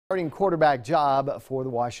Starting quarterback job for the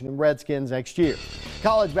Washington Redskins next year.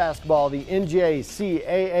 College basketball, the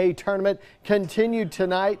NJCAA tournament continued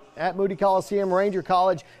tonight at Moody Coliseum. Ranger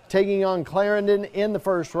College taking on Clarendon in the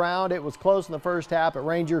first round. It was close in the first half, but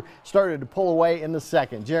Ranger started to pull away in the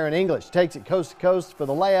second. Jaron English takes it coast to coast for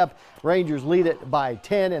the layup. Rangers lead it by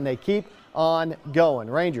 10, and they keep on going.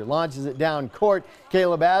 Ranger launches it down court.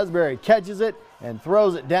 Caleb Asbury catches it and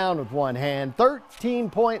throws it down with one hand.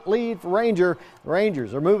 13-point lead for Ranger. The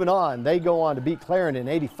Rangers are moving on. They go on to beat Clarendon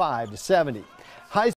 85-70.